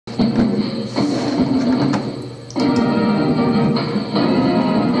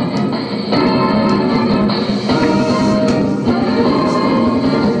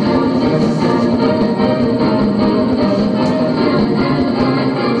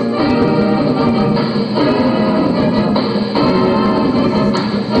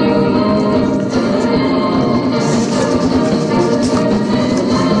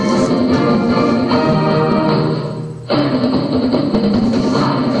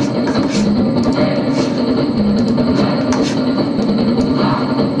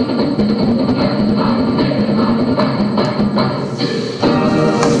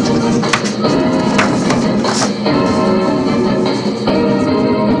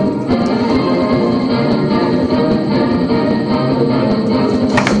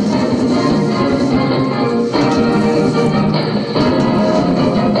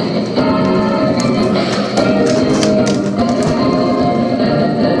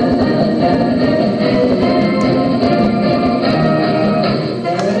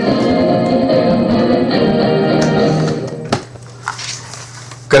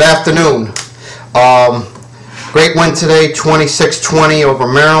afternoon. Great win today, 26-20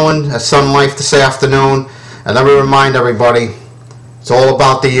 over Maryland at Sun Life this afternoon. And let me remind everybody, it's all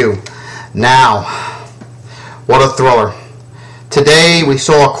about the U. Now, what a thriller. Today we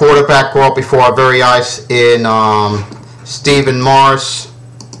saw a quarterback grow up before our very eyes in Stephen Morris.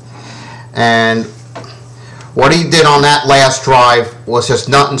 And what he did on that last drive was just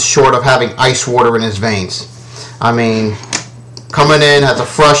nothing short of having ice water in his veins. I mean, coming in as a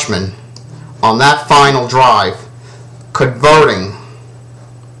freshman on that final drive, converting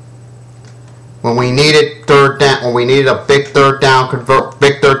when we needed third down, when we needed a big third down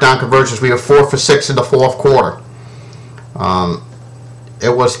conversions. We were 4 for 6 in the fourth quarter. It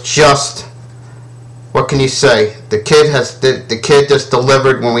was just, what can you say? The kid just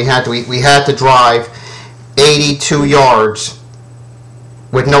delivered when we had to. We had to drive 82 yards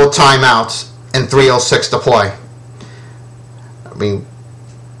with no timeouts and 3:06 to play. I mean,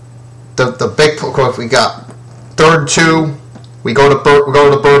 the big, if we got 3rd and 2, we go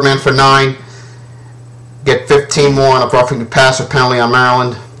to Birdman for 9, get 15 more on a roughing passer penalty on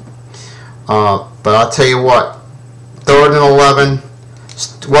Maryland. But I'll tell you what, 3rd and 11,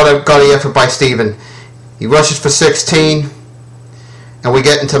 what a gutty effort by Stephen. He rushes for 16, and we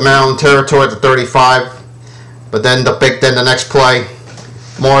get into Maryland territory at the 35. But then the next play,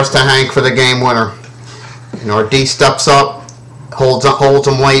 Morris to Hank for the game winner. And our D steps up, holds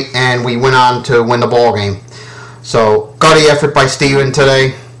him late, and we went on to win the ball game. So gutty effort by Stephen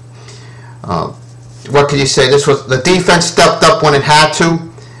today. What can you say? This was, the defense stepped up when it had to.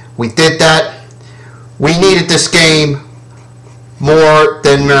 We did that. We needed this game more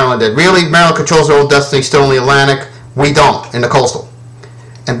than Maryland did. Really, Maryland controls their own destiny still in the Atlantic. We don't in the Coastal.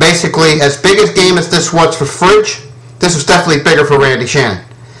 And basically, as big a game as this was for Fridge, this was definitely bigger for Randy Shannon.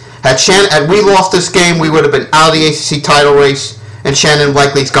 Had we lost this game, we would have been out of the ACC title race, and Shannon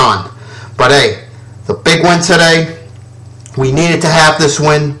likely's gone. But hey, the big win today, we needed to have this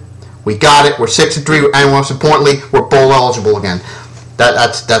win. We got it. We're 6-3, and most importantly, we're bowl eligible again.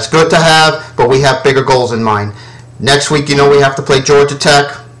 That's good to have, but we have bigger goals in mind. Next week, you know, we have to play Georgia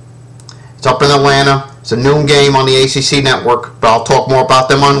Tech. It's up in Atlanta. It's a noon game on the ACC network, but I'll talk more about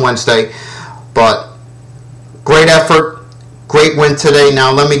them on Wednesday. But great effort, great win today.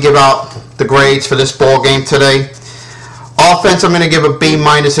 Now let me give out the grades for this ball game today. Offense, I'm going to give a B-,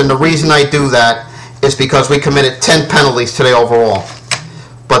 and the reason I do that is because we committed 10 penalties today overall.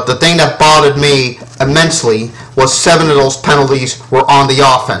 But the thing that bothered me immensely was 7 of those penalties were on the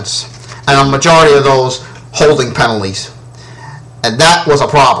offense, and a majority of those holding penalties. And that was a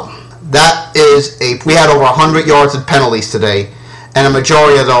problem. We had over 100 yards in penalties today, and a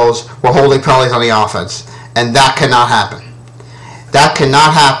majority of those were holding penalties on the offense. And that cannot happen. That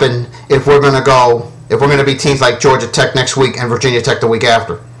cannot happen if we're going to be teams like Georgia Tech next week and Virginia Tech the week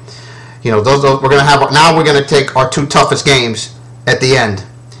after. You know, we're going to take our 2 toughest games at the end.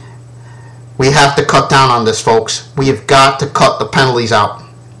 We have to cut down on this, folks. We have got to cut the penalties out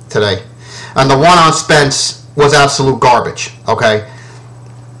today. And the one on Spence was absolute garbage, okay?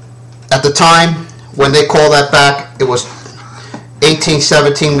 At the time, when they called that back, it was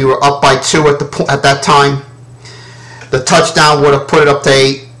 18-17. We were up by 2 at that time. The touchdown would have put it up to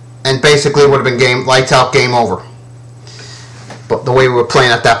 8, and basically it would have been lights out, game over. But the way we were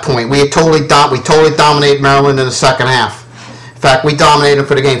playing at that point, we totally dominated Maryland in the second half. In fact, we dominated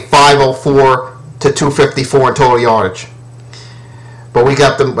for the game, 504 to 254 in total yardage. But we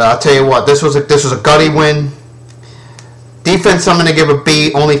got them. I'll tell you what, this was a gutty win. Defense, I'm going to give a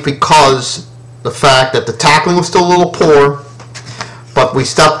B, only because the fact that the tackling was still a little poor, but we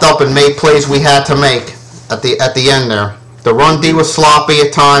stepped up and made plays we had to make at the end there. The run D was sloppy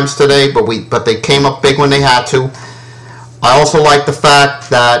at times today, but they came up big when they had to. I also like the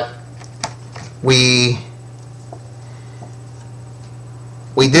fact that we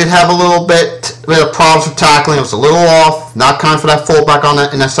did have a little bit of problems with tackling. It was a little off. Not kind for that fullback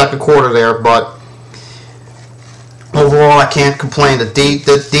in that second quarter there, but overall, I can't complain. The D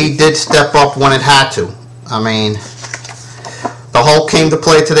did step up when it had to. I mean, the Hulk came to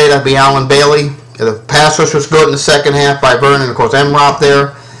play today. That'd be Alan Bailey. The pass rush was good in the second half by Vernon, and of course Emrop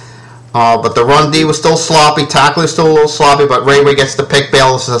there. But the run D was still sloppy. Tackling was still a little sloppy, but Ray gets the pick,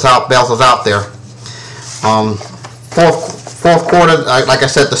 bails us out there. Fourth quarter, like I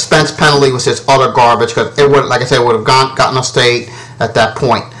said, the Spence penalty was just utter garbage, because it would, like I said, would have gotten us to 8 at that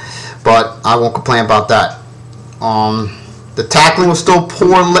point. But I won't complain about that. The tackling was still poor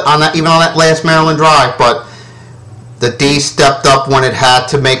even on that last Maryland drive, but the D stepped up when it had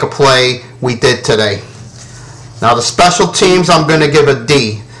to make a play. We did today. Now the special teams, I'm going to give a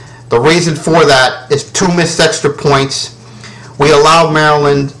D. The reason for that is 2 missed extra points. We allowed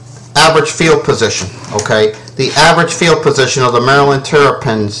Maryland average field position, okay? The average field position of the Maryland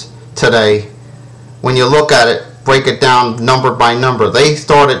Terrapins today, when you look at it, break it down number by number, they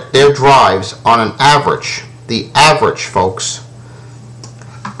started their drives on an average. The average, folks.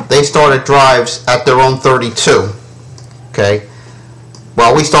 They started drives at their own 32, okay?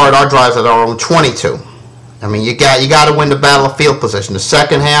 Well, we started our drives at our own 22. I mean, you got to win the battle of field position. The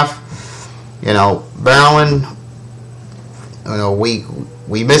second half, you know, Maryland, you know,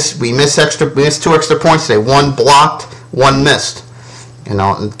 we missed two extra points today. One blocked, one missed. You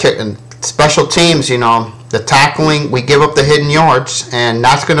know, and special teams, you know, the tackling, we give up the hidden yards, and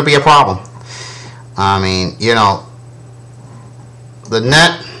that's going to be a problem. I mean, you know, the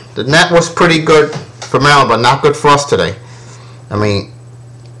net was pretty good for Maryland, but not good for us today. I mean,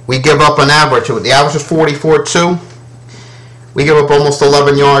 we give up an average. The average was 44-2. We give up almost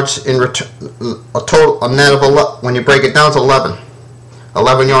 11 yards in return. A net of 11. When you break it down, it's 11.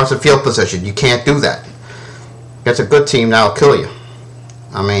 11 yards of field position. You can't do that. It's a good team now. It'll kill you.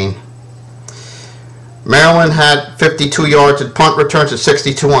 I mean, Maryland had 52 yards in punt returns and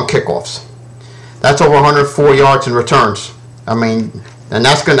 62 on kickoffs. That's over 104 yards in returns. I mean, and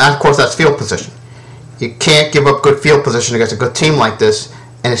that's going to, of course, that's field position. You can't give up good field position against a good team like this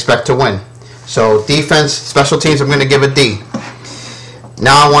and expect to win. So defense, special teams, I'm going to give a D.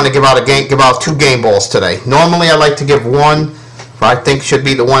 Now I want to give out two game balls today. Normally I like to give one, I think should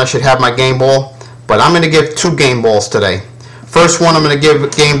be the one I should have my game ball, but I'm going to give two game balls today. First one I'm going to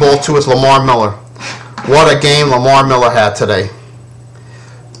give game ball to is Lamar Miller. What a game Lamar Miller had today.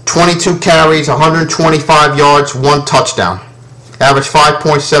 22 carries, 125 yards, 1 touchdown. Average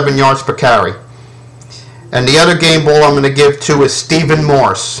 5.7 yards per carry. And the other game ball I'm going to give to is Stephen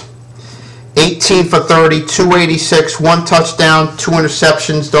Morris. 18 for 30, 286, 1 touchdown, 2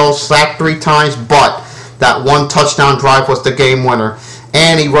 interceptions, though, sacked 3 times, but that 1 touchdown drive was the game winner.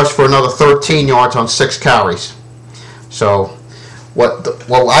 And he rushed for another 13 yards on 6 carries. So, what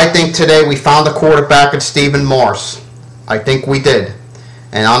I think today we found the quarterback in Stephen Morris. I think we did.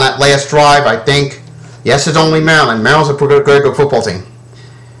 And on that last drive, I think, yes, it's only Maryland. Maryland's a pretty good football team.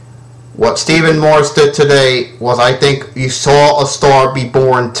 What Stephen Morris did today was, I think, you saw a star be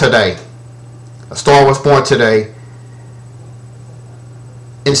born today. A star was born today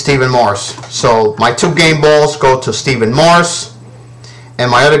in Stephen Morris. So my 2 game balls go to Stephen Morris,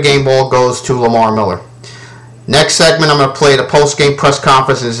 and my other game ball goes to Lamar Miller. Next segment, I'm going to play the post-game press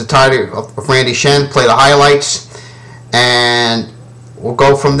conference in its entirety of Randy Shen, play the highlights, and we'll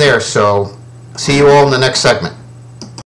go from there. So see you all in the next segment.